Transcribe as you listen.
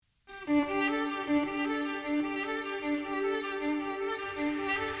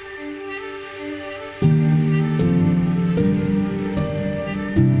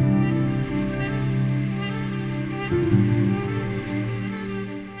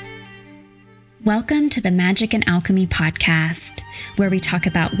Welcome to the Magic and Alchemy podcast, where we talk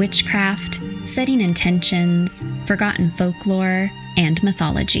about witchcraft, setting intentions, forgotten folklore, and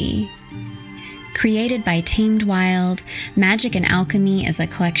mythology. Created by Tamed Wild, Magic and Alchemy is a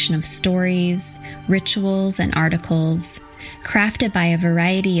collection of stories, rituals, and articles, crafted by a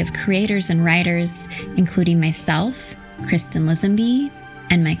variety of creators and writers, including myself, Kristen Lisenby,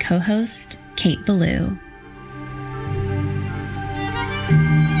 and my co-host, Kate Ballou.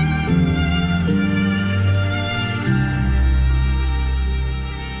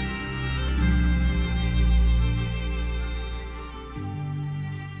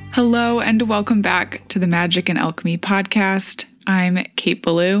 Hello and welcome back to the Magic and Alchemy podcast. I'm Kate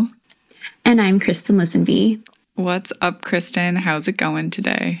Ballou. And I'm Kristen Lisenby. What's up, Kristen? How's it going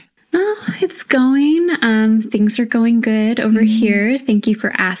today? Oh, it's going. Things are going good over here. Thank you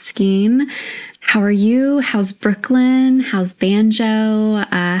for asking. How are you? How's Brooklyn? How's banjo?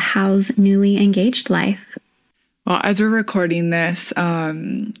 How's newly engaged life? Well, as we're recording this,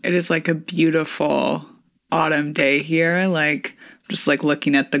 it is like a beautiful autumn day here. Just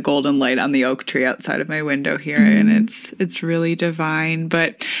looking at the golden light on the oak tree outside of my window here, and it's really divine.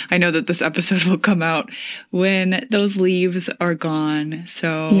 But I know that this episode will come out when those leaves are gone.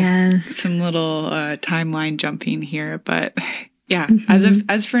 So yes, some little timeline jumping here. But yeah,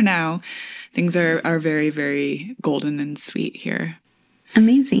 as for now, things are very, very golden and sweet here.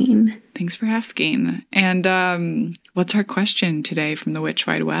 Amazing. Thanks for asking. And what's our question today from the Witch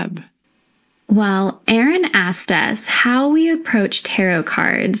Wide Web? Well, Aaron asked us how we approach tarot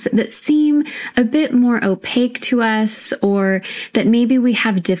cards that seem a bit more opaque to us, or that maybe we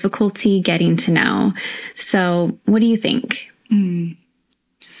have difficulty getting to know. So what do you think?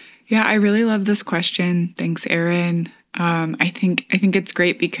 Yeah, I really love this question. Thanks, Aaron. I think it's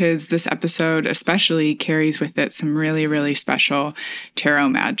great because this episode especially carries with it some really, really special tarot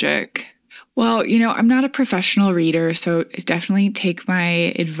magic. Well, I'm not a professional reader, so definitely take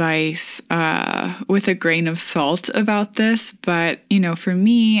my advice with a grain of salt about this. But, for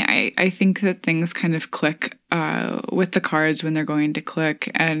me, I think that things kind of click with the cards when they're going to click.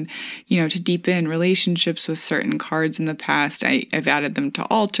 And, to deepen relationships with certain cards in the past, I've added them to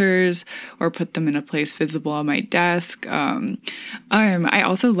altars or put them in a place visible on my desk. I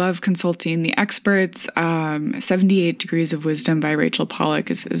also love consulting the experts. 78 Degrees of Wisdom by Rachel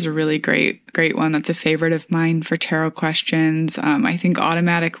Pollack is a really great one. That's a favorite of mine for tarot questions. I think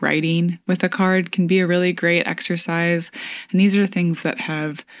automatic writing with a card can be a really great exercise. And these are things that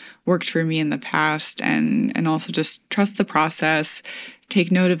have worked for me in the past, and also just trust the process,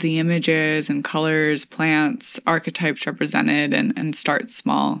 take note of the images and colors, plants, archetypes represented, and start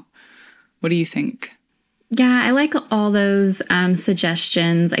small. What do you think? Yeah, I like all those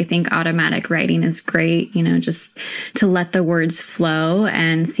suggestions. I think automatic writing is great, just to let the words flow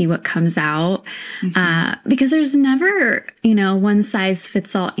and see what comes out. Because there's never, one size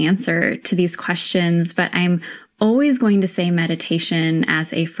fits all answer to these questions, but I'm always going to say meditation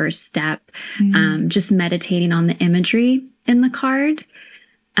as a first step, just meditating on the imagery in the card.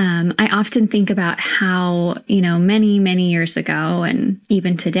 I often think about how, many, many years ago and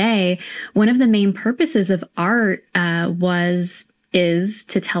even today, one of the main purposes of art is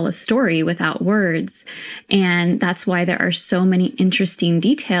to tell a story without words. And that's why there are so many interesting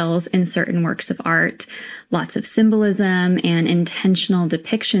details in certain works of art, lots of symbolism and intentional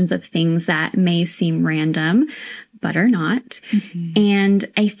depictions of things that may seem random, but are not. And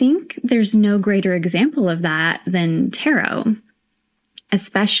I think there's no greater example of that than tarot,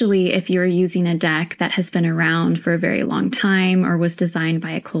 especially if you're using a deck that has been around for a very long time or was designed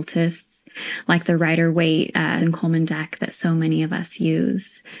by occultists, like the Rider-Waite and Coleman deck that so many of us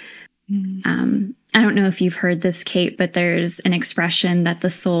use. I don't know if you've heard this, Kate, but there's an expression that the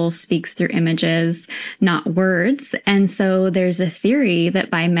soul speaks through images, not words. And so there's a theory that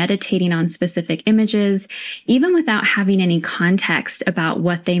by meditating on specific images, even without having any context about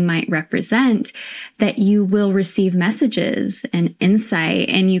what they might represent, that you will receive messages and insight,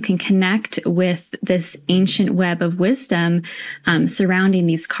 and you can connect with this ancient web of wisdom surrounding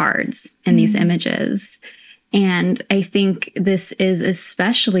these cards and these images. And I think this is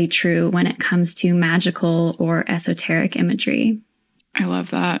especially true when it comes to magical or esoteric imagery. I love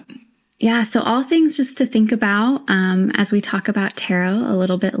that. Yeah, so all things just to think about as we talk about tarot a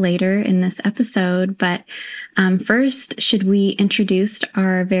little bit later in this episode. But first, should we introduce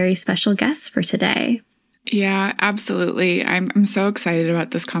our very special guest for today? Yeah, absolutely. I'm so excited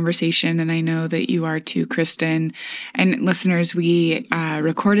about this conversation, and I know that you are too, Kristen. And listeners, we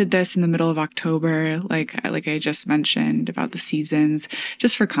recorded this in the middle of October, like I just mentioned about the seasons,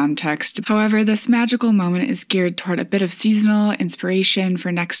 just for context. However, this magical moment is geared toward a bit of seasonal inspiration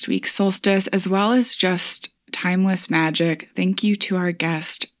for next week's solstice, as well as just timeless magic. Thank you to our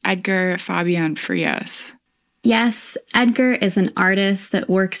guest, Edgar Fabian Frias. Yes, Edgar is an artist that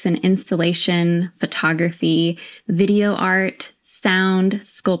works in installation, photography, video art, sound,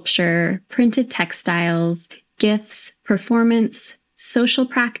 sculpture, printed textiles, gifts, performance, social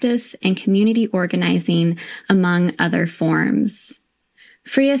practice, and community organizing, among other forms.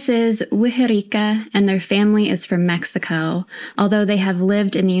 Frias is Wixárika, and their family is from Mexico, although they have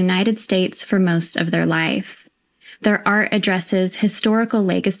lived in the United States for most of their life. Their art addresses historical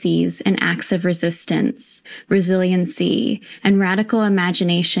legacies and acts of resistance, resiliency, and radical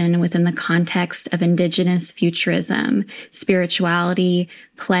imagination within the context of Indigenous futurism, spirituality,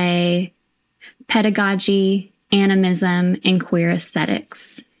 play, pedagogy, animism, and queer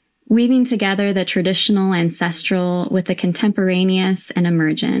aesthetics, weaving together the traditional ancestral with the contemporaneous and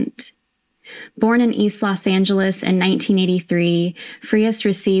emergent. Born in East Los Angeles in 1983, Frias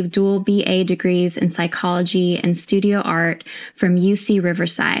received dual BA degrees in psychology and studio art from UC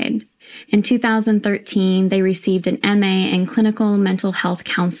Riverside. In 2013, they received an MA in clinical mental health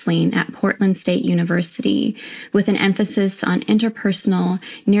counseling at Portland State University, with an emphasis on interpersonal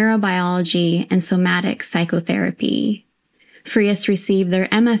neurobiology and somatic psychotherapy. Frias received their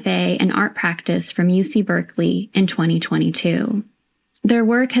MFA in art practice from UC Berkeley in 2022. Their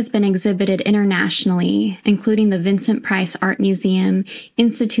work has been exhibited internationally, including the Vincent Price Art Museum,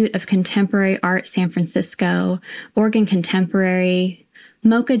 Institute of Contemporary Art San Francisco, Oregon Contemporary,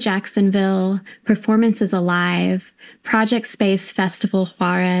 MoCA Jacksonville, Performances Alive, Project Space Festival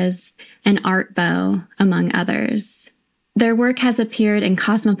Juarez, and Art Beau, among others. Their work has appeared in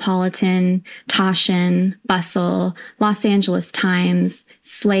Cosmopolitan, Taschen, Bustle, Los Angeles Times,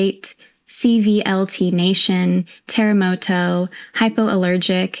 Slate, CVLT Nation, Terremoto,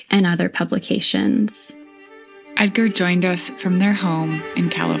 Hypoallergic, and other publications. Edgar joined us from their home in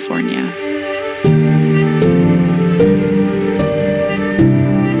California.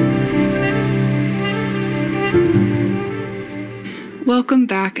 Welcome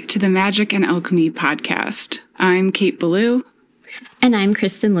back to the Magic and Alchemy podcast. I'm Kate Ballou. And I'm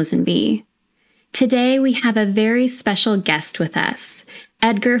Kristen Lisenby. Today we have a very special guest with us,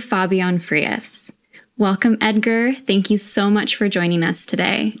 Edgar Fabian Frias. Welcome, Edgar. Thank you so much for joining us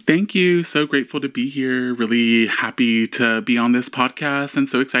today. Thank you. So grateful to be here. Really happy to be on this podcast and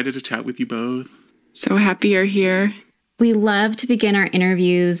so excited to chat with you both. So happy you're here. We love to begin our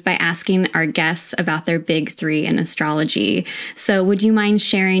interviews by asking our guests about their big three in astrology. So would you mind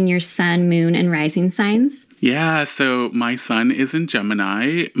sharing your sun, moon, and rising signs? Yeah, so my sun is in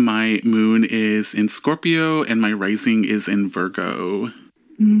Gemini, my moon is in Scorpio, and my rising is in Virgo.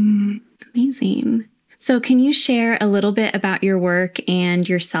 Amazing. So can you share a little bit about your work and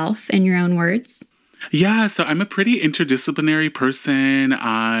yourself in your own words? Yeah, so I'm a pretty interdisciplinary person.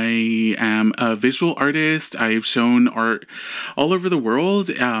 I am a visual artist. I've shown art all over the world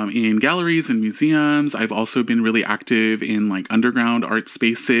in galleries and museums. I've also been really active in like underground art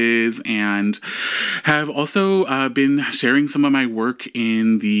spaces and have also been sharing some of my work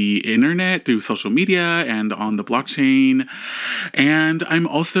in the internet through social media and on the blockchain. And I'm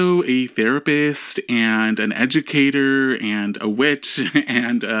also a therapist and an educator and a witch.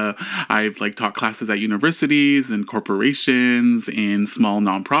 And I've like taught classes at universities and corporations and small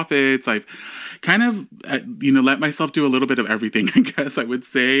nonprofits. I've kind of, let myself do a little bit of everything, I guess I would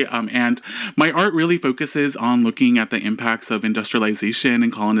say. And my art really focuses on looking at the impacts of industrialization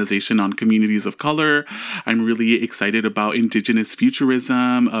and colonization on communities of color. I'm really excited about Indigenous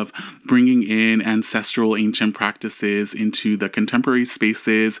futurism, of bringing in ancestral ancient practices into the contemporary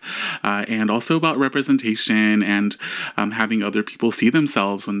spaces, and also about representation and having other people see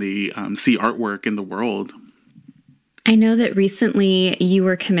themselves when they see artwork in the world. I know that recently you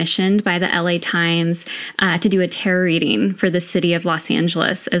were commissioned by the LA Times to do a tarot reading for the city of Los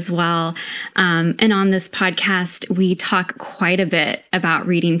Angeles as well. And on this podcast, we talk quite a bit about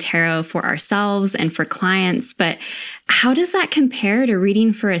reading tarot for ourselves and for clients. But How does that compare to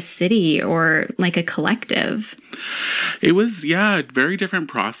reading for a city or like a collective? It was, yeah, a very different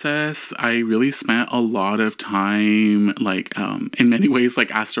process. I really spent a lot of time, like, in many ways,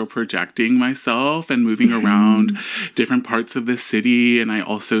 like astral projecting myself and moving around different parts of the city. And I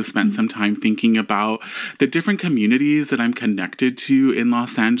also spent some time thinking about the different communities that I'm connected to in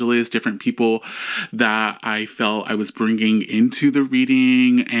Los Angeles, different people that I felt I was bringing into the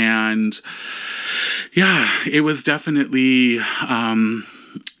reading. And yeah, it was definitely,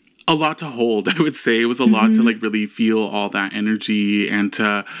 a lot to hold. I would say it was a lot to like really feel all that energy and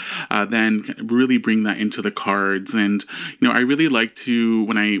to then really bring that into the cards. And I really like to,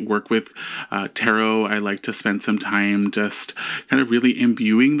 when I work with tarot, I like to spend some time just kind of really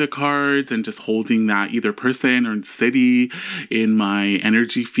imbuing the cards and just holding that either person or city in my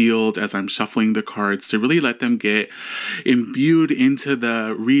energy field as I'm shuffling the cards to really let them get imbued into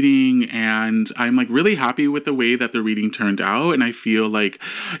the reading. And I'm like really happy with the way that the reading turned out, and I feel like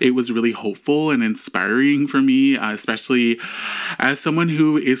it was really hopeful and inspiring for me, especially as someone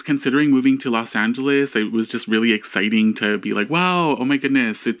who is considering moving to Los Angeles. It was just really exciting to be like, wow, oh my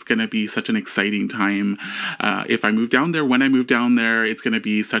goodness, it's going to be such an exciting time. If I move down there, when I move down there, it's going to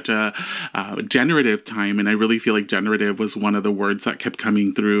be such a generative time. And I really feel like generative was one of the words that kept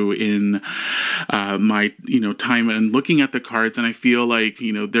coming through in my, time and looking at the cards. And I feel like,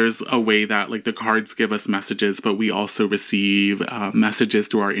 there's a way that like the cards give us messages, but we also receive messages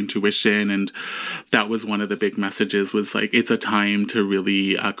through our intuition. And that was one of the big messages, was like, it's a time to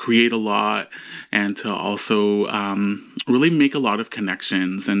really create a lot and to also really make a lot of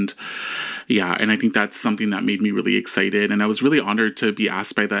connections. And yeah, and I think that's something that made me really excited. And I was really honored to be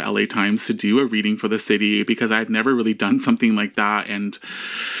asked by the LA Times to do a reading for the city, because I had never really done something like that. And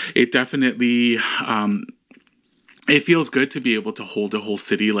it definitely, it feels good to be able to hold a whole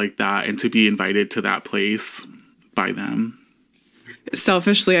city like that and to be invited to that place by them.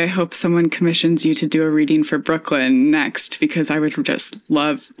 Selfishly, I hope someone commissions you to do a reading for Brooklyn next, because I would just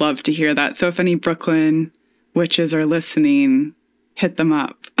love to hear that. So if any Brooklyn witches are listening, hit them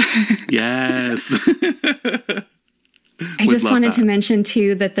up. Yes. I just wanted to mention,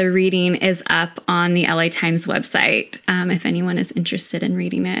 too, that the reading is up on the LA Times website. If anyone is interested in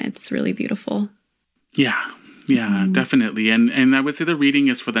reading it, it's really beautiful. Yeah, definitely. And I would say the reading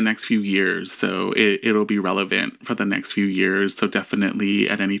is for the next few years. So it'll be relevant for the next few years. So definitely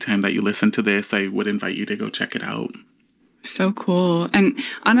at any time that you listen to this, I would invite you to go check it out. So cool. And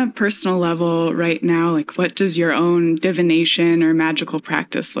on a personal level right now, like, what does your own divination or magical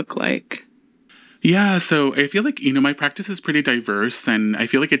practice look like? Yeah, so I feel like, my practice is pretty diverse, and I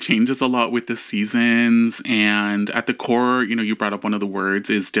feel like it changes a lot with the seasons. And at the core, you brought up one of the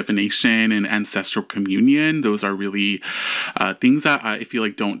words is divination and ancestral communion. Those are really things that I feel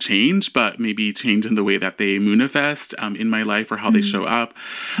like don't change, but maybe change in the way that they manifest in my life or how they show up.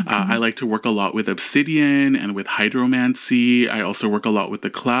 I like to work a lot with obsidian and with hydromancy. I also work a lot with the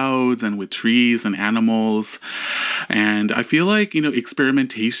clouds and with trees and animals. And I feel like,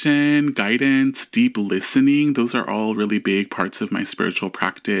 experimentation, guidance, deep listening, those are all really big parts of my spiritual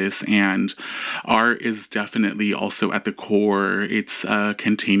practice. And art is definitely also at the core. It's a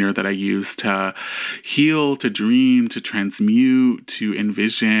container that I use to heal, to dream, to transmute, to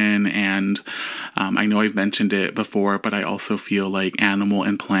envision. And I know I've mentioned it before, but I also feel like animal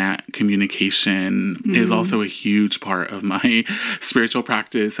and plant communication is also a huge part of my spiritual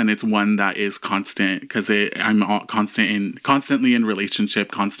practice. And it's one that is constant, because I'm constantly in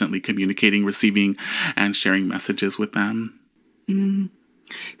relationship, constantly communicating, receiving and sharing messages with them.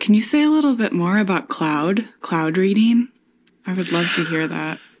 Can you say a little bit more about cloud reading? I would love to hear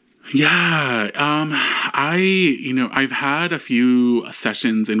that. Yeah, I've had a few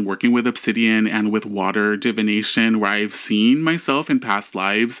sessions in working with obsidian and with water divination where I've seen myself in past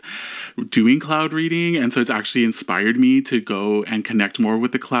lives doing cloud reading. And so it's actually inspired me to go and connect more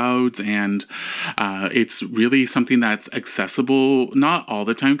with the clouds. And it's really something that's accessible, not all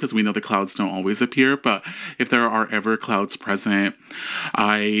the time, because we know the clouds don't always appear, but if there are ever clouds present,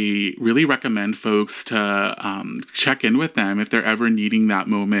 I really recommend folks to check in with them if they're ever needing that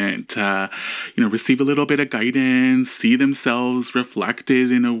moment to, receive a little bit of guidance, see themselves reflected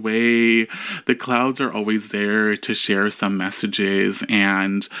in a way. The clouds are always there to share some messages.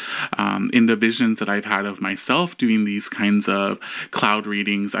 And in the visions that I've had of myself doing these kinds of cloud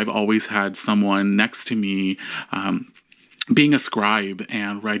readings, I've always had someone next to me, being a scribe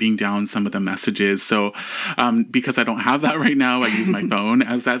and writing down some of the messages. So because I don't have that right now, I use my phone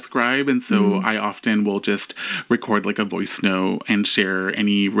as that scribe. And so I often will just record like a voice note and share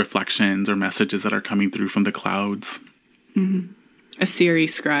any reflections or messages that are coming through from the clouds. A Siri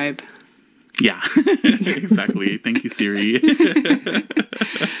scribe. Yeah, exactly. Thank you, Siri.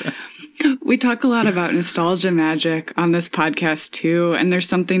 We talk a lot about nostalgia magic on this podcast too, and there's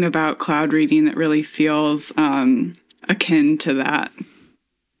something about cloud reading that really feels akin to that.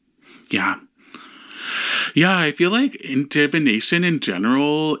 Yeah. Yeah, I feel like divination in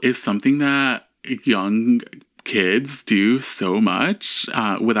general is something that young kids do so much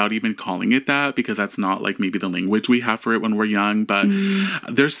without even calling it that, because that's not like maybe the language we have for it when we're young. But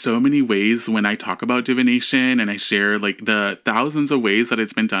there's so many ways when I talk about divination and I share like the thousands of ways that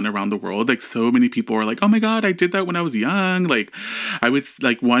it's been done around the world. Like so many people are like, oh my God, I did that when I was young. Like I would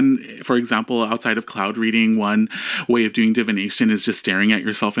like one, for example, outside of cloud reading, one way of doing divination is just staring at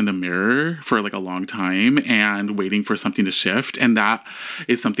yourself in the mirror for like a long time and waiting for something to shift. And that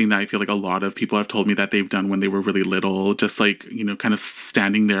is something that I feel like a lot of people have told me that they've done when they were really little, just like, you know, kind of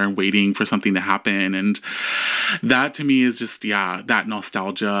standing there and waiting for something to happen. And that to me is just, yeah, that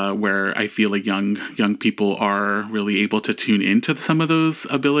nostalgia where I feel like young people are really able to tune into some of those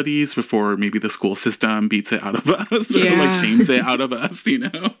abilities before maybe the school system beats it out of us or like shames it out of us, you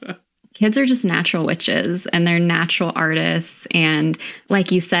know? Kids are just natural witches and they're natural artists. And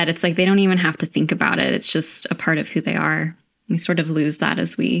like you said, it's like they don't even have to think about it. It's just a part of who they are. We sort of lose that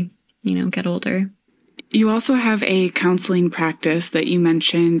as we, you know, get older. You also have a counseling practice that you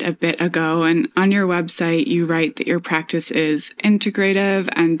mentioned a bit ago, and on your website you write that your practice is integrative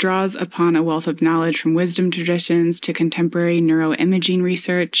and draws upon a wealth of knowledge from wisdom traditions to contemporary neuroimaging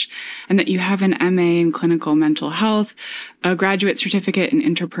research, and that you have an MA in clinical mental health, a graduate certificate in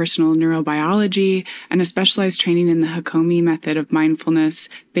interpersonal neurobiology, and a specialized training in the Hakomi method of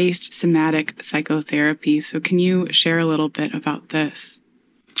mindfulness-based somatic psychotherapy. So can you share a little bit about this?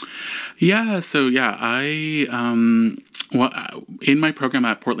 Yeah, so yeah, in my program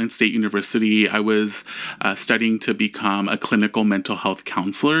at Portland State University, I was studying to become a clinical mental health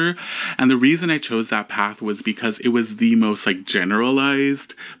counselor. And the reason I chose that path was because it was the most like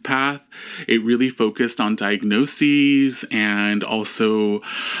generalized path. It really focused on diagnoses and also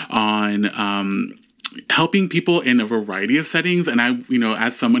on helping people in a variety of settings. And I, you know,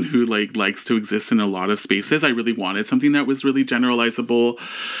 as someone who like likes to exist in a lot of spaces, I really wanted something that was really generalizable.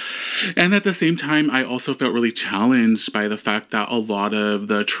 And at the same time, I also felt really challenged by the fact that a lot of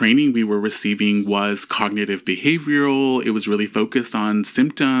the training we were receiving was cognitive behavioral. It was really focused on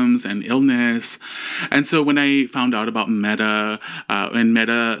symptoms and illness. And so when I found out about Metta, and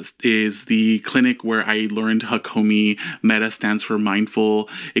Metta is the clinic where I learned Hakomi. Metta stands for Mindful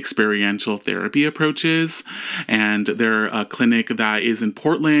Experiential Therapy Approaches. And they're a clinic that is in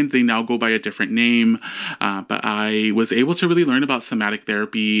Portland. They now go by a different name. But I was able to really learn about somatic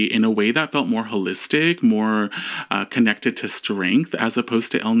therapy in a way that felt more holistic, more connected to strength as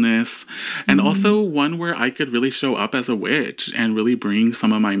opposed to illness. And also one where I could really show up as a witch and really bring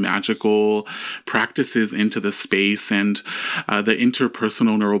some of my magical practices into the space. And the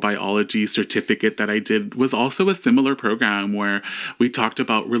interpersonal neurobiology certificate that I did was also a similar program where we talked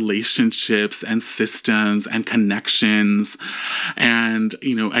about relationships and systems and connections. And,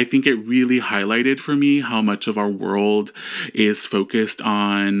 you know, I think it really highlighted for me how much of our world is focused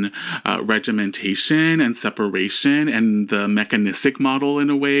on regimentation and separation and the mechanistic model in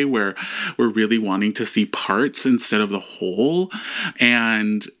a way where we're really wanting to see parts instead of the whole.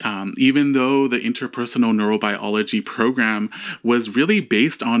 And even though the interpersonal neurobiology program was really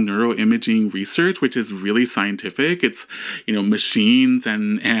based on neuroimaging research, which is really scientific, it's, you know, machines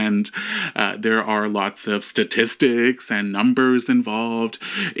and there are lots of statistics and numbers involved,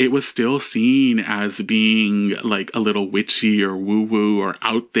 it was still seen as being like a little witchy or woo-woo or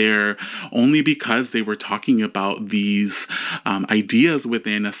out there, only because they were talking about these ideas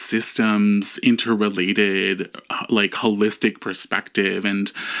within a system's interrelated, like holistic perspective.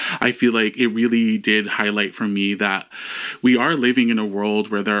 And I feel like it really did highlight for me that we are living in a world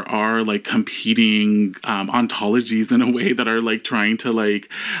where there are like competing ontologies in a way that are like trying to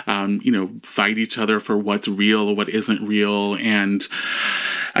like, you know, fight each other for what's real, what isn't real. And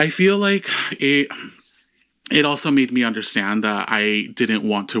I feel like it also made me understand that I didn't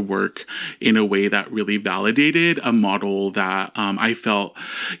want to work in a way that really validated a model that I felt,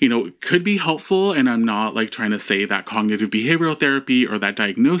 you know, could be helpful. And I'm not like trying to say that cognitive behavioral therapy or that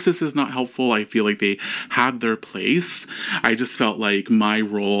diagnosis is not helpful. I feel like they have their place. I just felt like my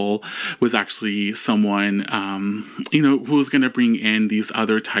role was actually someone, you know, who was going to bring in these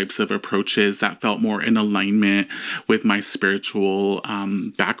other types of approaches that felt more in alignment with my spiritual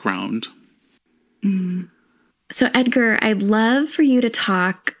background. So Edgar, I'd love for you to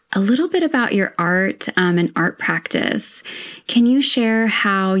talk a little bit about your art and art practice. Can you share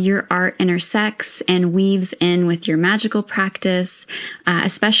how your art intersects and weaves in with your magical practice,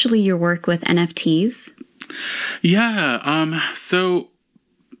 especially your work with NFTs? Yeah. So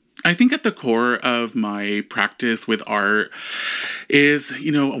I think at the core of my practice with art is,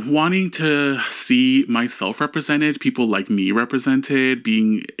 wanting to see myself represented, people like me represented,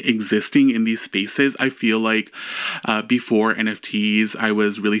 existing in these spaces. I feel like before NFTs, I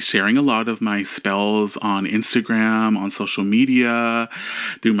was really sharing a lot of my spells on Instagram, on social media,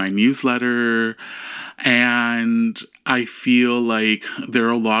 through my newsletter. And I feel like there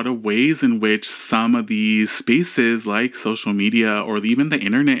are a lot of ways in which some of these spaces, like social media or even the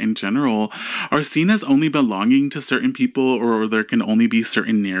internet in general, are seen as only belonging to certain people, or there can only be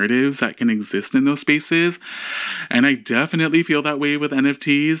certain narratives that can exist in those spaces. And I definitely feel that way with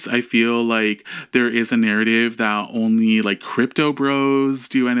NFTs. I feel like there is a narrative that only like crypto bros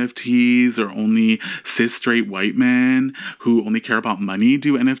do NFTs, or only cis straight white men who only care about money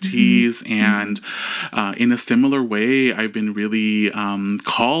do NFTs. Mm-hmm. And in a similar way, I've been really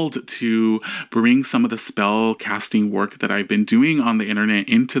called to bring some of the spell casting work that I've been doing on the internet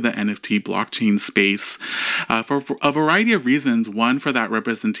into the NFT blockchain space for a variety of reasons. One, for that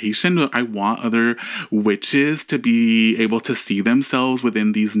representation. I want other witches to be able to see themselves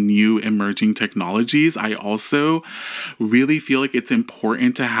within these new emerging technologies. I also really feel like it's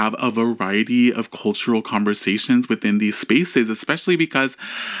important to have a variety of cultural conversations within these spaces, especially because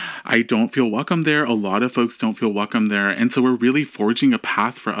I don't feel welcome there. A lot of folks don't feel welcome there. And so we're really forging a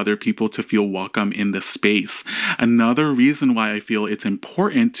path for other people to feel welcome in this space. Another reason why I feel it's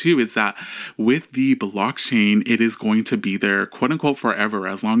important too is that with the blockchain, it is going to be there, quote unquote, forever.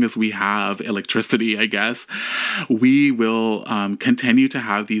 As long as we have electricity, I guess, we will continue to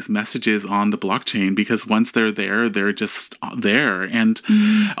have these messages on the blockchain, because once they're there, they're just there. And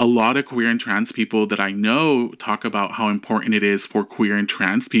a lot of queer and trans people that I know talk about how important it is for queer and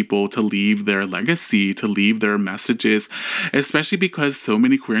trans people to leave their legacy, to leave their messages, especially because so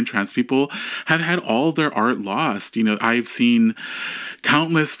many queer and trans people have had all their art lost. I've seen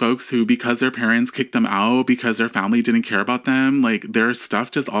countless folks who, because their parents kicked them out, because their family didn't care about them, like their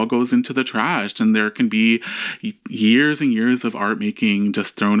stuff just all goes into the trash, and there can be years and years of art making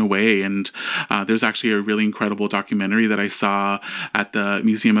just thrown away. And there's actually a really incredible documentary that I saw at the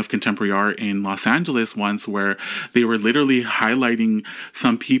Museum of Contemporary Art in Los Angeles once, where they were literally highlighting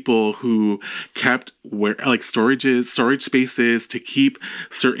some people who kept storage spaces to keep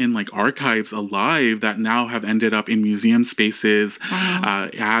certain like archives alive that now have ended up in museum spaces. Wow.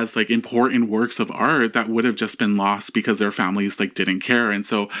 As like important works of art that would have just been lost because their families like didn't care. And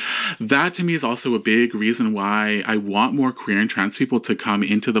so that to me is also a big reason why I want more queer and trans people to come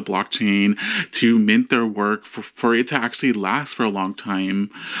into the blockchain to mint their work for it to actually last for a long time,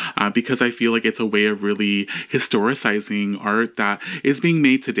 because I feel like it's a way of really historicizing art that is being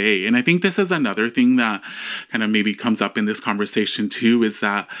made today. And I think this is another thing that kind of maybe comes up in this conversation too, is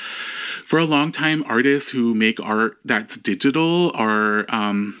that for a long time, artists who make art that's digital are,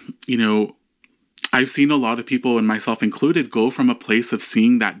 I've seen a lot of people, and myself included, go from a place of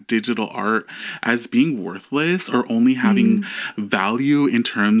seeing that digital art as being worthless or only having value in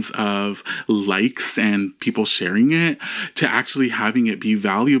terms of likes and people sharing it, to actually having it be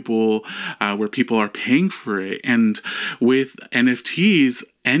valuable where people are paying for it. And with NFTs,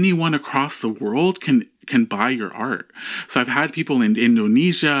 anyone across the world can buy your art. So I've had people in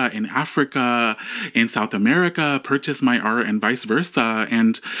Indonesia, in Africa, in South America purchase my art, and vice versa.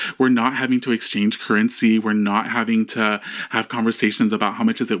 And we're not having to exchange currency. We're not having to have conversations about how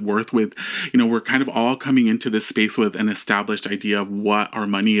much is it worth with, we're kind of all coming into this space with an established idea of what our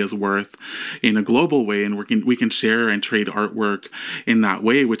money is worth in a global way. And we can share and trade artwork in that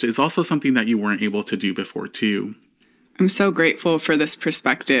way, which is also something that you weren't able to do before too. I'm so grateful for this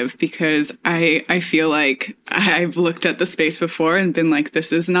perspective, because I feel like I've looked at the space before and been like,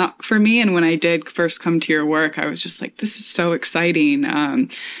 this is not for me. And when I did first come to your work, I was just like, this is so exciting.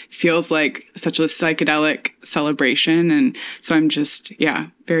 Feels like such a psychedelic celebration. And so I'm just,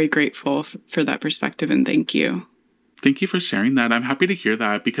 very grateful for that perspective. And thank you. Thank you for sharing that. I'm happy to hear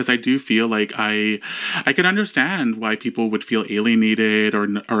that, because I do feel like I could understand why people would feel alienated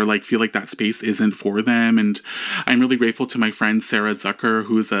or like feel like that space isn't for them. And I'm really grateful to my friend Sarah Zucker,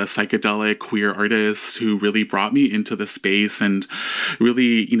 who's a psychedelic queer artist who really brought me into the space and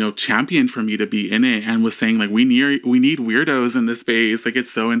really, championed for me to be in it, and was saying like, we need weirdos in this space. Like, it's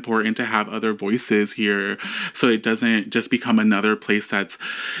so important to have other voices here, so it doesn't just become another place that's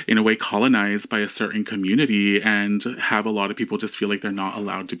in a way colonized by a certain community and have a lot of people just feel like they're not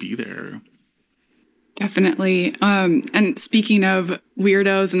allowed to be there. Definitely. And speaking of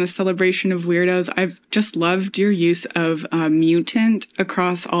weirdos and a celebration of weirdos, I've just loved your use of mutant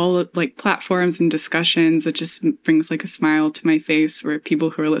across all like platforms and discussions. It just brings like a smile to my face for people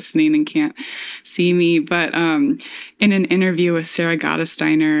who are listening and can't see me. But in an interview with Sarah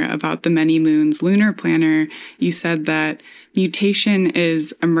Gottesdiener about the Many Moons Lunar Planner, you said that mutation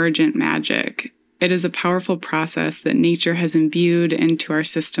is emergent magic. It is a powerful process that nature has imbued into our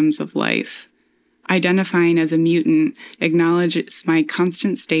systems of life. Identifying as a mutant acknowledges my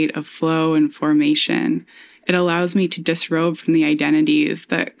constant state of flow and formation. It allows me to disrobe from the identities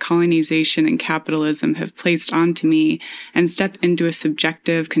that colonization and capitalism have placed onto me and step into a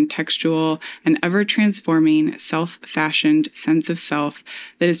subjective, contextual, and ever-transforming, self-fashioned sense of self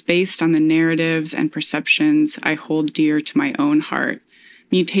that is based on the narratives and perceptions I hold dear to my own heart.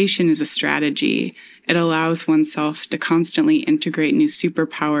 Mutation is a strategy. It allows oneself to constantly integrate new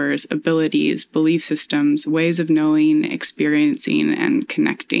superpowers, abilities, belief systems, ways of knowing, experiencing, and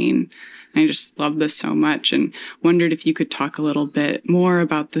connecting. I just love this so much and wondered if you could talk a little bit more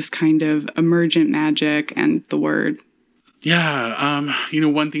about this kind of emergent magic and the word. Yeah,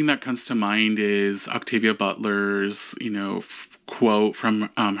 one thing that comes to mind is Octavia Butler's, quote from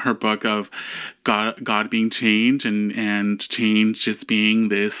her book of God being change and change just being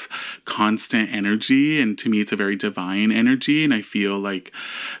this constant energy. And to me, it's a very divine energy. And I feel like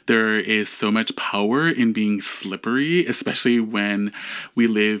there is so much power in being slippery, especially when we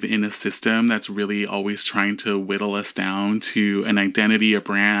live in a system that's really always trying to whittle us down to an identity, a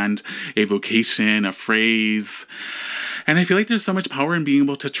brand, a vocation, a phrase. And I feel like there's so much power in being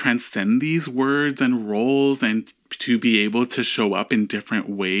able to transcend these words and roles and to be able to show up in different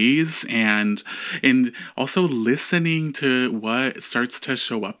ways and also listening to what starts to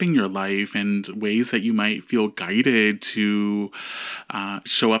show up in your life and ways that you might feel guided to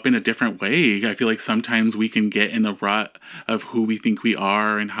show up in a different way. I feel like sometimes we can get in a rut of who we think we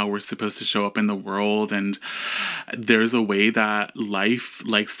are and how we're supposed to show up in the world. And there's a way that life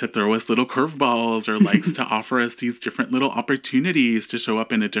likes to throw us little curveballs or likes to offer us these different little opportunities to show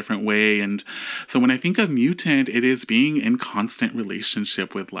up in a different way. And so when I think of mutant, it is being in constant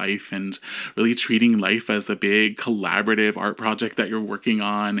relationship with life and really treating life as a big collaborative art project that you're working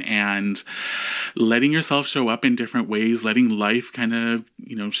on and letting yourself show up in different ways, letting life kind of,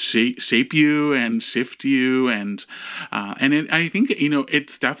 shape you and shift you. I think,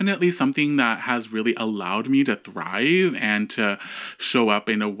 it's definitely something that has really allowed me to thrive and to show up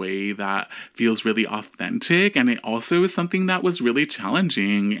in a way that feels really authentic. And it also is something that was really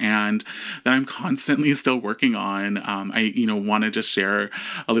challenging and that I'm constantly still working on. I want to just share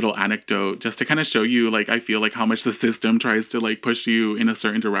a little anecdote just to kind of show you, I feel like how much the system tries to push you in a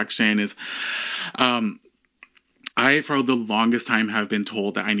certain direction is, I, for the longest time, have been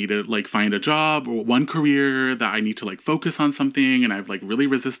told that I need to find a job or one career, that I need to focus on something. And I've really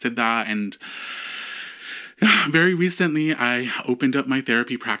resisted that. And very recently, I opened up my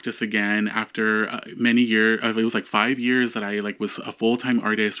therapy practice again after many years. It was 5 years that I was a full-time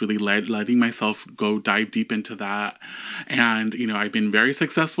artist, really letting myself go dive deep into that. And, I've been very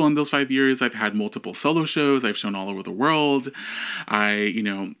successful in those 5 years. I've had multiple solo shows. I've shown all over the world.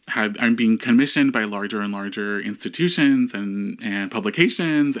 I'm being commissioned by larger and larger institutions and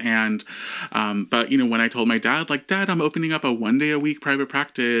publications. And, but, when I told my dad, Dad, I'm opening up a 1 day a week private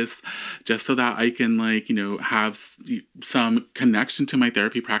practice just so that I can, have some connection to my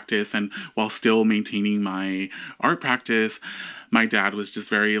therapy practice and while still maintaining my art practice, my dad was just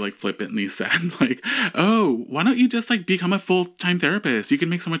very flippantly said oh, why don't you just become a full-time therapist? You can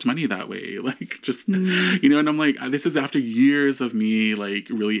make so much money that way. And I'm this is after years of me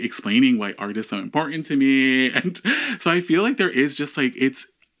really explaining why art is so important to me. And so I feel there is just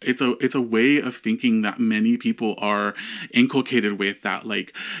it's a way of thinking that many people are inculcated with, that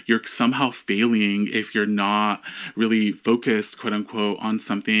you're somehow failing if you're not really focused, quote unquote, on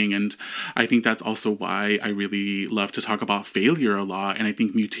something. And I think that's also why I really love to talk about failure a lot. And I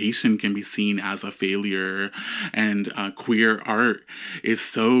think mutation can be seen as a failure, and queer art is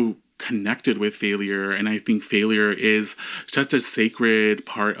so connected with failure. And I think failure is just a sacred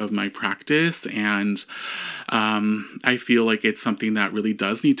part of my practice. And I feel it's something that really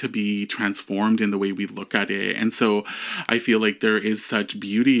does need to be transformed in the way we look at it. And so I feel there is such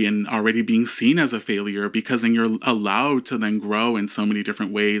beauty in already being seen as a failure, because then you're allowed to then grow in so many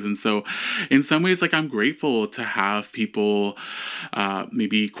different ways. And so in some ways, I'm grateful to have people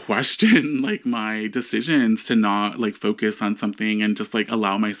maybe question my decisions to not focus on something and just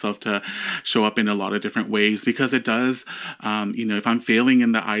allow myself to show up in a lot of different ways, because it does, if I'm failing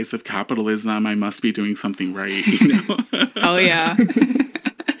in the eyes of capitalism, I must be doing something right, Oh, yeah.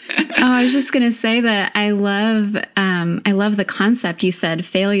 I was just gonna say that I love the concept. You said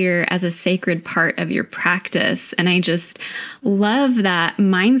failure as a sacred part of your practice, and I just love that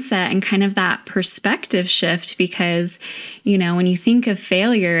mindset and kind of that perspective shift because, when you think of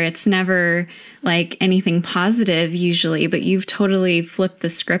failure, it's never like anything positive usually, but you've totally flipped the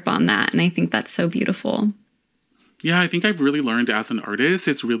script on that, and I think that's so beautiful. Yeah, I think I've really learned as an artist,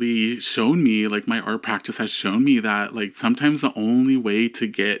 it's really shown me, like my art practice has shown me that like sometimes the only way to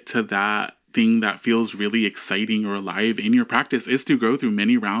get to that thing that feels really exciting or alive in your practice is to go through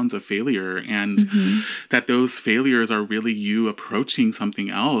many rounds of failure, and that those failures are really you approaching something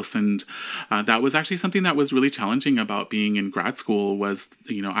else. And that was actually something that was really challenging about being in grad school was,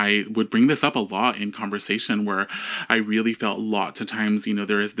 I would bring this up a lot in conversation where I really felt lots of times,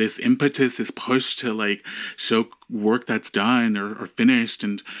 there is this impetus, this push to like show work that's done or finished,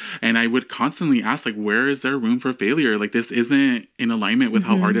 and I would constantly ask, like, where is there room for failure? Like, this isn't in alignment with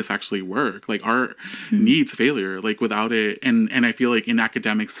how artists actually work. Like, art needs failure, like without it, and I feel like in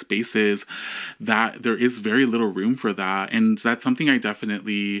academic spaces that there is very little room for that, and that's something I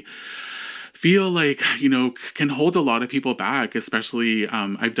definitely feel like, can hold a lot of people back, especially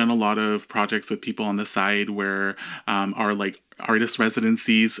I've done a lot of projects with people on the side where are like artist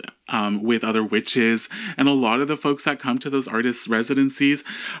residencies with other witches. And a lot of the folks that come to those artist residencies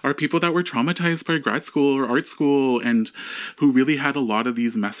are people that were traumatized by grad school or art school and who really had a lot of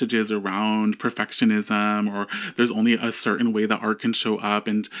these messages around perfectionism, or there's only a certain way that art can show up.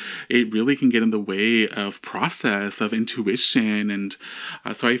 And it really can get in the way of process, of intuition. And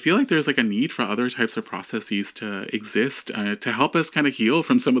so I feel like there's like a need for other types of processes to exist to help us kind of heal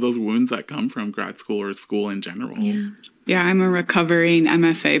from some of those wounds that come from grad school or school in general. Yeah. Yeah, I'm a recovering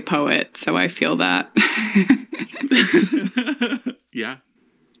MFA poet, so I feel that. Yeah.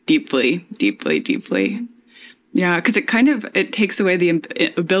 Deeply, deeply, deeply. Yeah, because it takes away the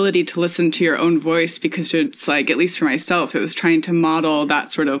ability to listen to your own voice, because it's like, at least for myself, it was trying to model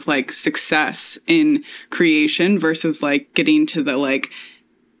that sort of like success in creation versus like getting to the like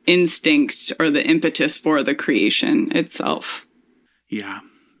instinct or the impetus for the creation itself. Yeah.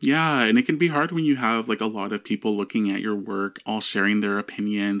 Yeah, and it can be hard when you have like a lot of people looking at your work, all sharing their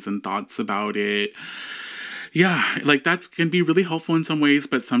opinions and thoughts about it. Yeah, like that can be really helpful in some ways,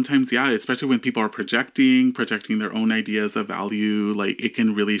 but sometimes, yeah, especially when people are projecting their own ideas of value, like it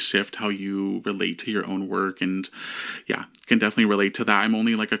can really shift how you relate to your own work. And yeah, can definitely relate to that. I'm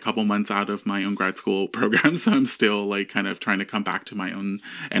only like a couple months out of my own grad school program, so I'm still like kind of trying to come back to my own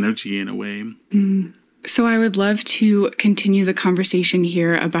energy in a way. So I would love to continue the conversation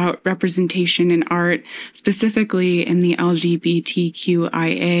here about representation in art, specifically in the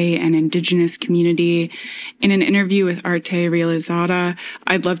LGBTQIA and Indigenous community. In an interview with Arte Realizada,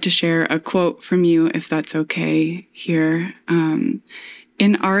 I'd love to share a quote from you, if that's okay here. In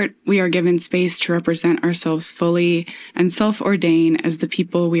art, we are given space to represent ourselves fully and self-ordain as the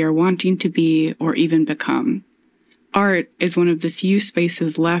people we are wanting to be or even become. Art is one of the few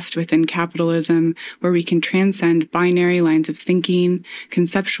spaces left within capitalism where we can transcend binary lines of thinking,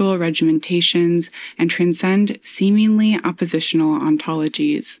 conceptual regimentations, and transcend seemingly oppositional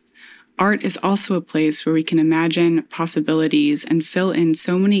ontologies. Art is also a place where we can imagine possibilities and fill in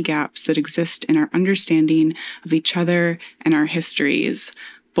so many gaps that exist in our understanding of each other and our histories,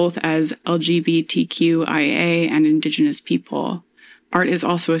 both as LGBTQIA and Indigenous people. Art is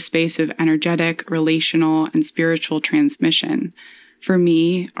also a space of energetic, relational, and spiritual transmission. For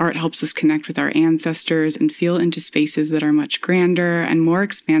me, art helps us connect with our ancestors and feel into spaces that are much grander and more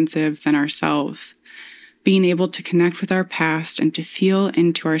expansive than ourselves. Being able to connect with our past and to feel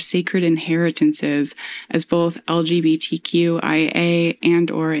into our sacred inheritances as both LGBTQIA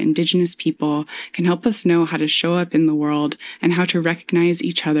and/or Indigenous people can help us know how to show up in the world and how to recognize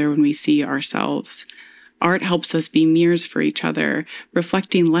each other when we see ourselves. Art helps us be mirrors for each other,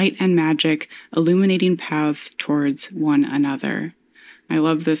 reflecting light and magic, illuminating paths towards one another. I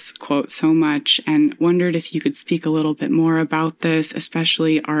love this quote so much and wondered if you could speak a little bit more about this,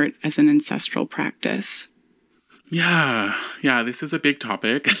 especially art as an ancestral practice. Yeah, this is a big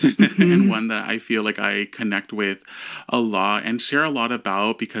topic and one that I feel like I connect with a lot and share a lot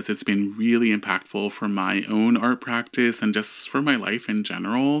about because it's been really impactful for my own art practice and just for my life in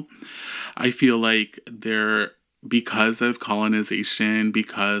general. I feel like because of colonization,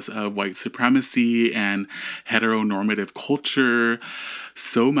 because of white supremacy and heteronormative culture,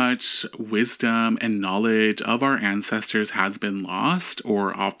 so much wisdom and knowledge of our ancestors has been lost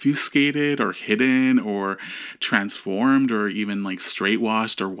or obfuscated or hidden or transformed or even like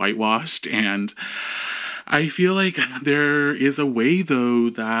straightwashed or whitewashed. And I feel like there is a way, though,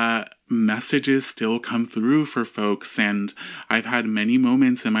 that messages still come through for folks. And I've had many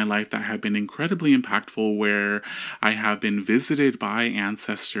moments in my life that have been incredibly impactful where I have been visited by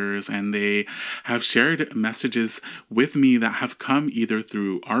ancestors and they have shared messages with me that have come either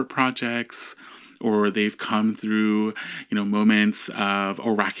through art projects or they've come through, moments of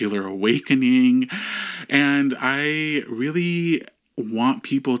oracular awakening. And I really want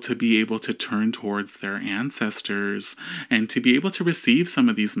people to be able to turn towards their ancestors and to be able to receive some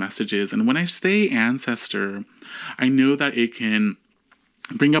of these messages. And when I say ancestor, I know that it can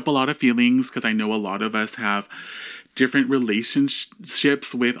bring up a lot of feelings because I know a lot of us have different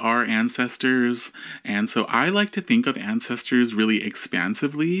relationships with our ancestors. And so I like to think of ancestors really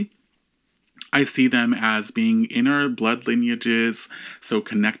expansively. I see them as being in our blood lineages, so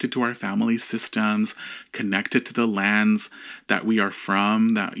connected to our family systems, connected to the lands that we are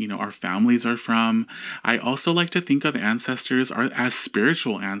from, that, our families are from. I also like to think of ancestors as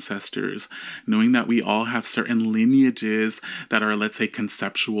spiritual ancestors, knowing that we all have certain lineages that are, let's say,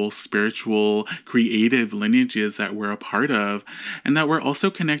 conceptual, spiritual, creative lineages that we're a part of, and that we're also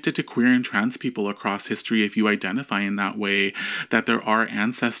connected to queer and trans people across history if you identify in that way, that there are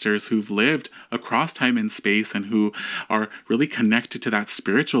ancestors who've lived across time and space and who are really connected to that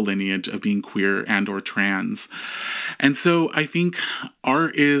spiritual lineage of being queer and or trans. And so I think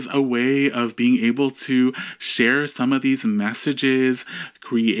art is a way of being able to share some of these messages,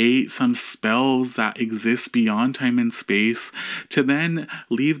 create some spells that exist beyond time and space, to then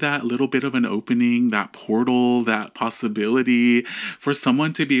leave that little bit of an opening, that portal, that possibility for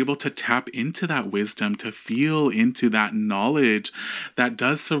someone to be able to tap into that wisdom, to feel into that knowledge that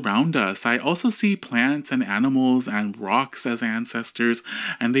does surround us. I also see plants and animals and rocks as ancestors,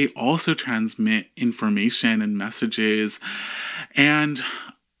 and they also transmit information and messages. And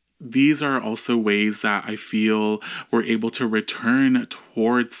these are also ways that I feel we're able to return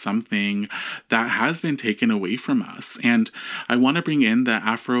towards something that has been taken away from us. And I want to bring in the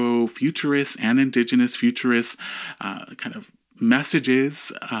Afrofuturists and Indigenous futurists kind of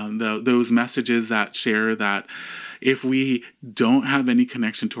messages, those messages that share that if we don't have any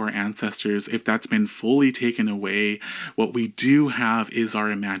connection to our ancestors, if that's been fully taken away, what we do have is our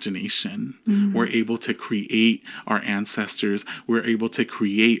imagination. Mm-hmm. We're able to create our ancestors. We're able to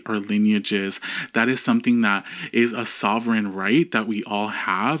create our lineages. That is something that is a sovereign right that we all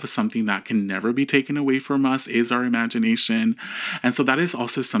have. Something that can never be taken away from us is our imagination. And so that is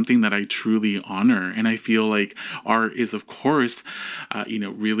also something that I truly honor. And I feel like art is, of course,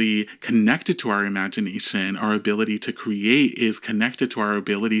 really connected to our imagination. Our ability to create is connected to our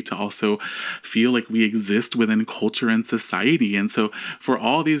ability to also feel like we exist within culture and society. And so for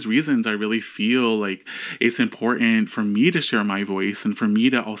all these reasons, I really feel like it's important for me to share my voice and for me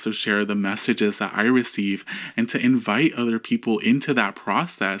to also share the messages that I receive and to invite other people into that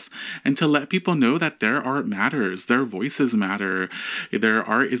process and to let people know that their art matters, their voices matter, their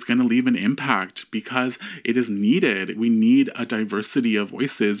art is going to leave an impact because it is needed. We need a diversity of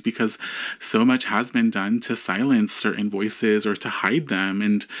voices because so much has been done to silence certain voices or to hide them.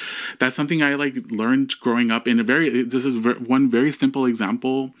 And that's something I learned growing up in this is one very simple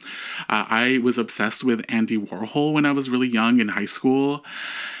example. I was obsessed with Andy Warhol when I was really young in high school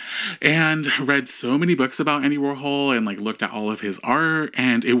and read so many books about Andy Warhol and looked at all of his art.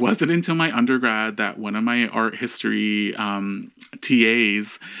 And it wasn't until my undergrad that one of my art history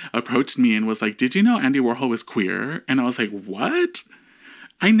TAs approached me and was like, "Did you know Andy Warhol was queer?" And I was like, "What?"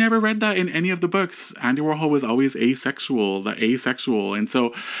 I never read that in any of the books. Andy Warhol was always asexual. And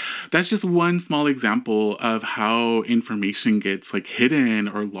so that's just one small example of how information gets hidden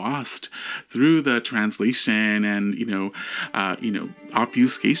or lost through the translation and,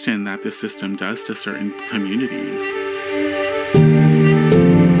 obfuscation that the system does to certain communities.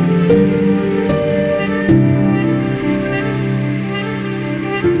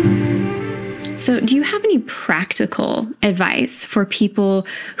 So do you have any practical advice for people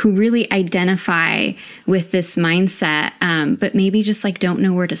who really identify with this mindset, but maybe just don't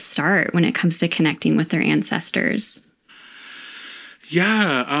know where to start when it comes to connecting with their ancestors?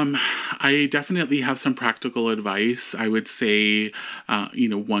 Yeah, I definitely have some practical advice. I would say,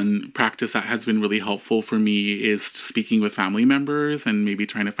 one practice that has been really helpful for me is speaking with family members and maybe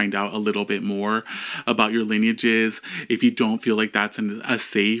trying to find out a little bit more about your lineages. If you don't feel like that's a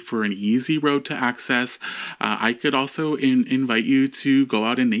safe or an easy road to access, I could also invite you to go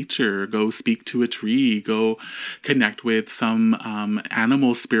out in nature, go speak to a tree, go connect with some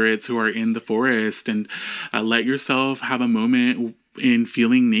animal spirits who are in the forest, and let yourself have a moment in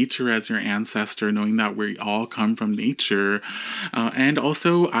feeling nature as your ancestor, knowing that we all come from nature. And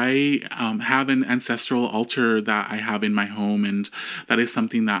also, I have an ancestral altar that I have in my home, and that is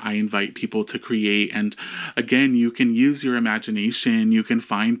something that I invite people to create. And again, you can use your imagination. You can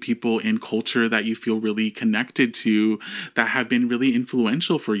find people in culture that you feel really connected to that have been really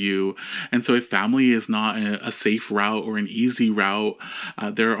influential for you. And so if family is not a safe route or an easy route,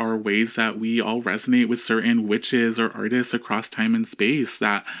 there are ways that we all resonate with certain witches or artists across time and space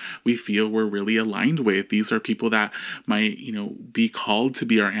that we feel we're really aligned with. These are people that might, be called to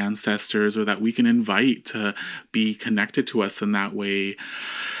be our ancestors, or that we can invite to be connected to us in that way.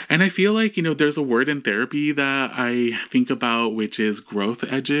 And I feel like, there's a word in therapy that I think about, which is growth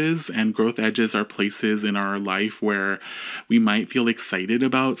edges. And growth edges are places in our life where we might feel excited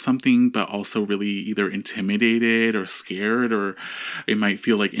about something, but also really either intimidated or scared, or it might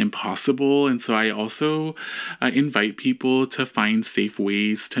feel like impossible. And so I also invite people to find safe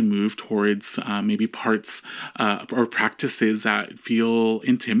ways to move towards maybe parts or practices that feel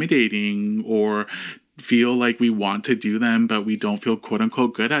intimidating, or feel like we want to do them, but we don't feel quote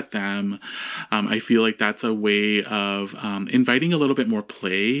unquote good at them. I feel like that's a way of inviting a little bit more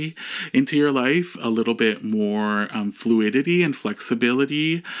play into your life, a little bit more fluidity and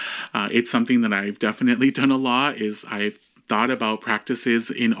flexibility. It's something that I've definitely done a lot. I've thought about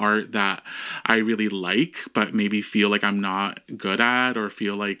practices in art that I really like, but maybe feel like I'm not good at, or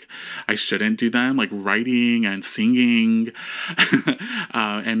feel like I shouldn't do them, like writing and singing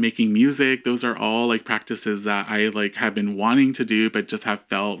and making music. Those are all like practices that I have been wanting to do, but just have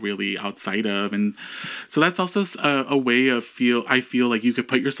felt really outside of. And so that's also a way of I feel like you could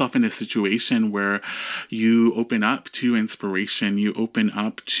put yourself in a situation where you open up to inspiration, you open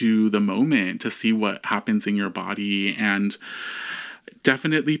up to the moment to see what happens in your body. And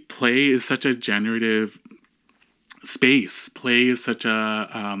definitely play is such a generative space. Play is such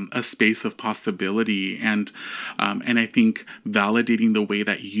a space of possibility, and I think validating the way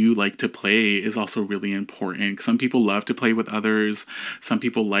that you like to play is also really important. Some people love to play with others. Some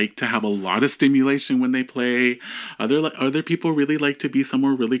people like to have a lot of stimulation when they play. Other people really like to be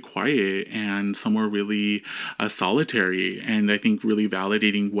somewhere really quiet and somewhere really solitary. And I think really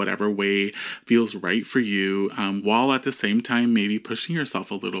validating whatever way feels right for you, while at the same time maybe pushing yourself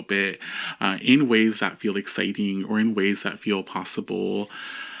a little bit in ways that feel exciting, or in ways that feel possible.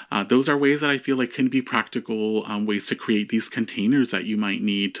 Those are ways that I feel like can be practical ways to create these containers that you might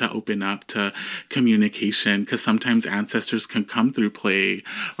need to open up to communication, because sometimes ancestors can come through play,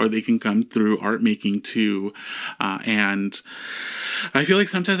 or they can come through art making too. And I feel like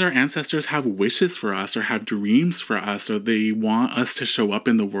sometimes our ancestors have wishes for us, or have dreams for us, or they want us to show up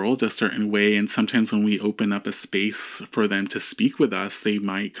in the world a certain way. And sometimes when we open up a space for them to speak with us, they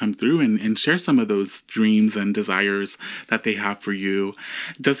might come through and share some of those dreams and desires that they have for you.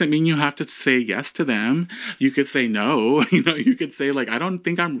 It doesn't mean you have to say yes to them. You could say no. You could say I don't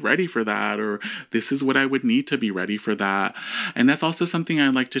think I'm ready for that, or this is what I would need to be ready for that. And that's also something I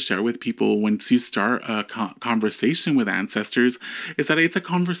like to share with people once you start a conversation with ancestors, is that it's a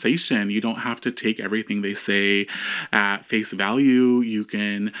conversation. You don't have to take everything they say at face value. You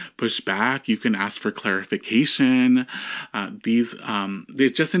can push back. You can ask for clarification.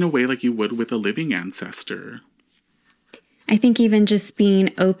 It's just in a way like you would with a living ancestor. I think even just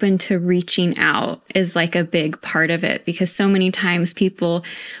being open to reaching out is a big part of it, because so many times people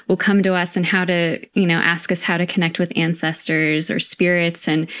will come to us and ask us how to connect with ancestors or spirits.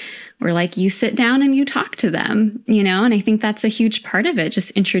 And we're like, you sit down and you talk to them, and I think that's a huge part of it.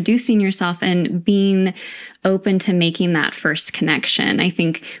 Just introducing yourself and being open to making that first connection. I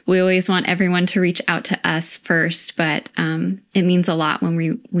think we always want everyone to reach out to us first, but it means a lot when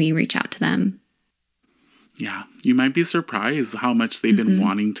we reach out to them. Yeah, you might be surprised how much they've been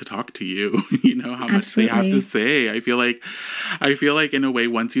wanting to talk to you, how much Absolutely. they have to say. I feel like in a way,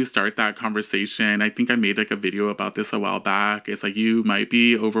 once you start that conversation, I think I made a video about this a while back. It's you might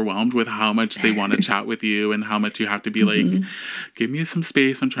be overwhelmed with how much they want to chat with you, and how much you have to be give me some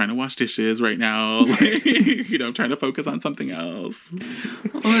space. I'm trying to wash dishes right now. I'm trying to focus on something else.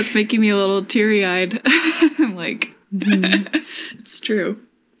 Well, it's making me a little teary-eyed. I'm it's true.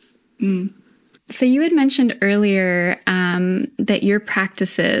 So you had mentioned earlier that your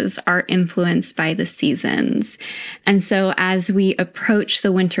practices are influenced by the seasons. And so as we approach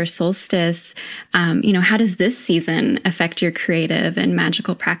the winter solstice, how does this season affect your creative and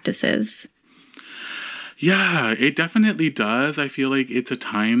magical practices? Yeah, it definitely does. I feel like it's a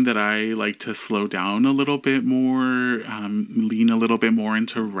time that I like to slow down a little bit more, lean a little bit more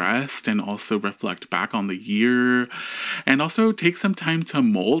into rest, and also reflect back on the year, and also take some time to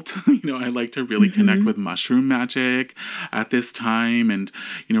molt. I like to really connect Mm-hmm. with mushroom magic at this time, and,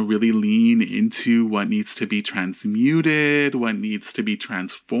 really lean into what needs to be transmuted, what needs to be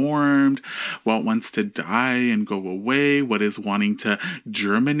transformed, what wants to die and go away, what is wanting to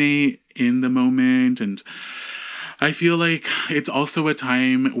germinate in the moment. And I feel like it's also a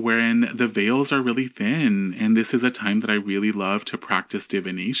time when the veils are really thin. And this is a time that I really love to practice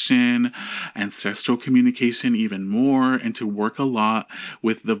divination, ancestral communication even more, and to work a lot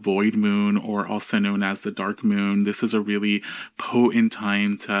with the void moon, or also known as the dark moon. This is a really potent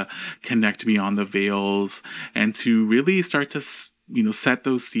time to connect beyond the veils and to really start to set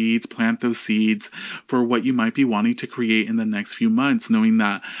those seeds, plant those seeds for what you might be wanting to create in the next few months, knowing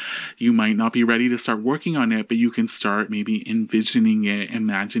that you might not be ready to start working on it, but you can start maybe envisioning it,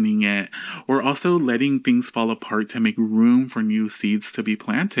 imagining it, or also letting things fall apart to make room for new seeds to be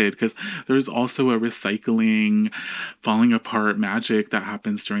planted. Because there's also a recycling, falling apart magic that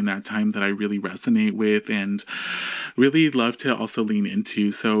happens during that time that I really resonate with and really love to also lean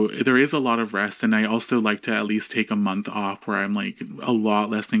into. So there is a lot of rest, and I also like to at least take a month off where I'm like a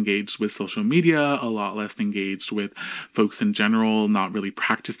lot less engaged with social media, a lot less engaged with folks in general, not really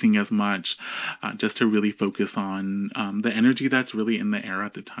practicing as much, just to really focus on the energy that's really in the air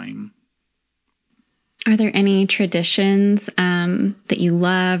at the time. Are there any traditions that you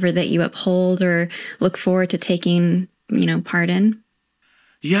love or that you uphold or look forward to taking, part in?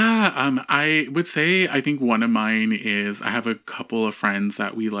 Yeah, I would say I think one of mine is I have a couple of friends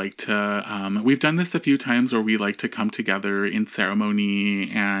that we like to, we've done this a few times where we like to come together in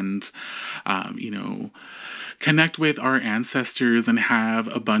ceremony and, connect with our ancestors and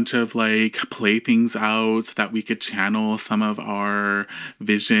have a bunch of like playthings out so that we could channel some of our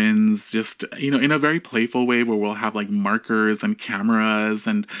visions, just, in a very playful way where we'll have like markers and cameras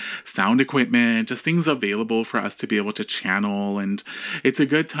and sound equipment, just things available for us to be able to channel. And it's a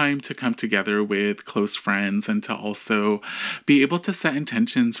good time to come together with close friends and to also be able to set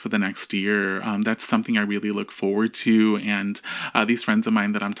intentions for the next year. That's something I really look forward to. And these friends of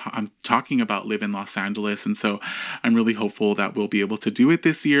mine that I'm talking about live in Los Angeles. And so I'm really hopeful that we'll be able to do it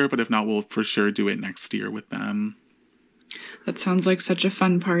this year, but if not, we'll for sure do it next year with them. That sounds like such a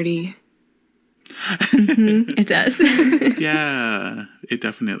fun party. Mm-hmm, it does. Yeah, it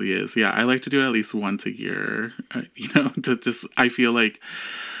definitely is. Yeah, I like to do it at least once a year, to just, I feel like,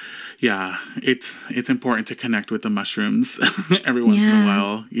 yeah, it's important to connect with the mushrooms every once in a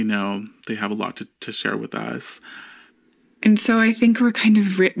while. They have a lot to share with us. And so I think we're kind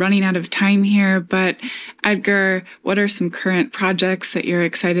of running out of time here, but Edgar, what are some current projects that you're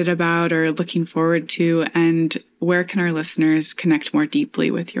excited about or looking forward to, and where can our listeners connect more deeply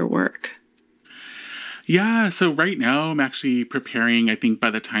with your work? Yeah, so right now I'm actually preparing. I think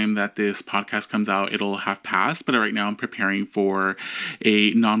by the time that this podcast comes out, it'll have passed. But right now I'm preparing for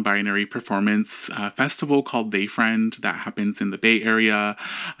a non-binary performance festival called They Friend that happens in the Bay Area.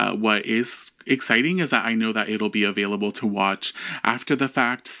 What is exciting is that I know that it'll be available to watch after the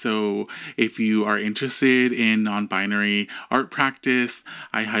fact. So if you are interested in non-binary art practice,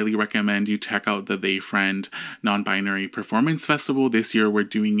 I highly recommend you check out the They Friend Non-Binary Performance Festival. This year we're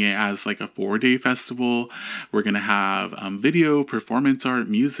doing it as like a 4-day festival. We're going to have video, performance art,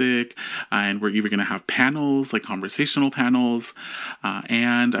 music, and we're even going to have panels, like conversational panels.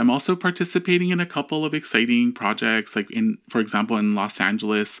 And I'm also participating in a couple of exciting projects, like for example, in Los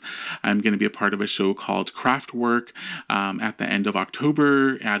Angeles, I'm going to be a part of a show called Craftwork at the end of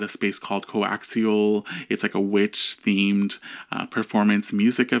October at a space called Coaxial. It's like a witch-themed performance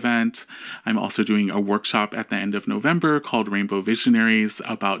music event. I'm also doing a workshop at the end of November called Rainbow Visionaries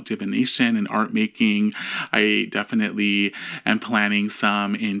about divination and art making. I definitely am planning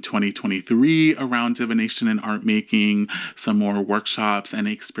some in 2023 around divination and art making, some more workshops and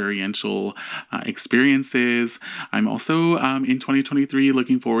experiential experiences. I'm also in 2023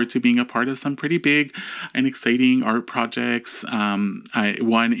 looking forward to being a part of some pretty big and exciting art projects.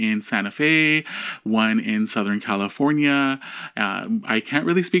 One in Santa Fe, one in Southern California. I can't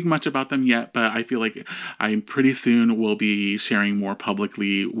really speak much about them yet, but I feel like I pretty soon will be sharing more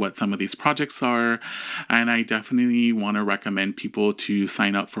publicly what some of these projects are. And I definitely want to recommend people to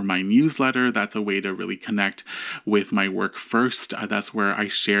sign up for my newsletter. That's a way to really connect with my work first. That's where I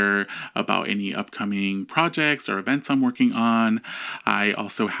share about any upcoming projects or events I'm working on. I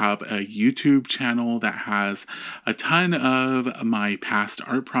also have a YouTube YouTube channel that has a ton of my past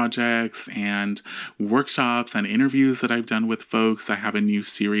art projects and workshops and interviews that I've done with folks. I have a new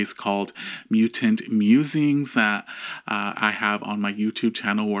series called Mutant Musings that I have on my YouTube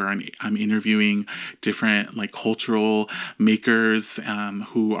channel where I'm interviewing different like cultural makers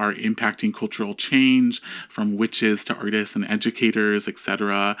who are impacting cultural change, from witches to artists and educators,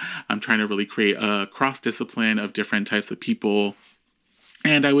 etc. I'm trying to really create a cross-discipline of different types of people.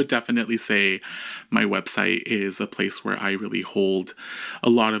 And I would definitely say my website is a place where I really hold a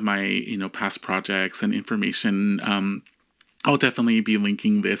lot of my, past projects and information. I'll definitely be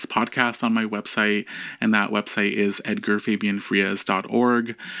linking this podcast on my website, and that website is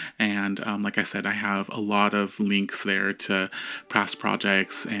edgarfabianfrias.org. And like I said, I have a lot of links there to past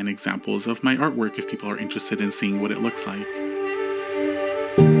projects and examples of my artwork if people are interested in seeing what it looks like.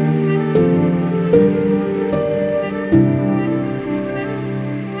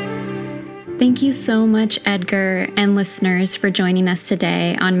 Thank you so much, Edgar, and listeners, for joining us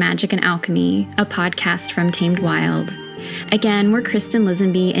today on Magic and Alchemy, a podcast from Tamed Wild. Again, we're Kristen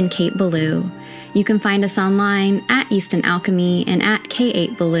Lisenby and Kate Ballou. You can find us online at Easton Alchemy and at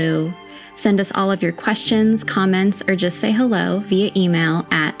K8Ballou. Send us all of your questions, comments, or just say hello via email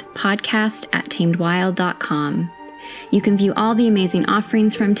at podcast@tamedwild.com. You can view all the amazing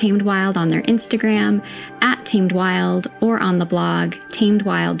offerings from Tamed Wild on their Instagram at Tamed Wild or on the blog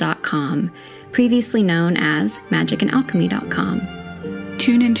tamedwild.com, previously known as magicandalchemy.com.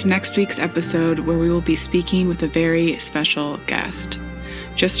 Tune into next week's episode where we will be speaking with a very special guest.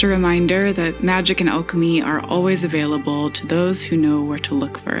 Just a reminder that magic and alchemy are always available to those who know where to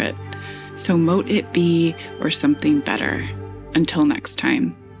look for it. So mote it be or something better. Until next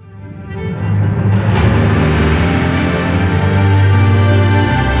time.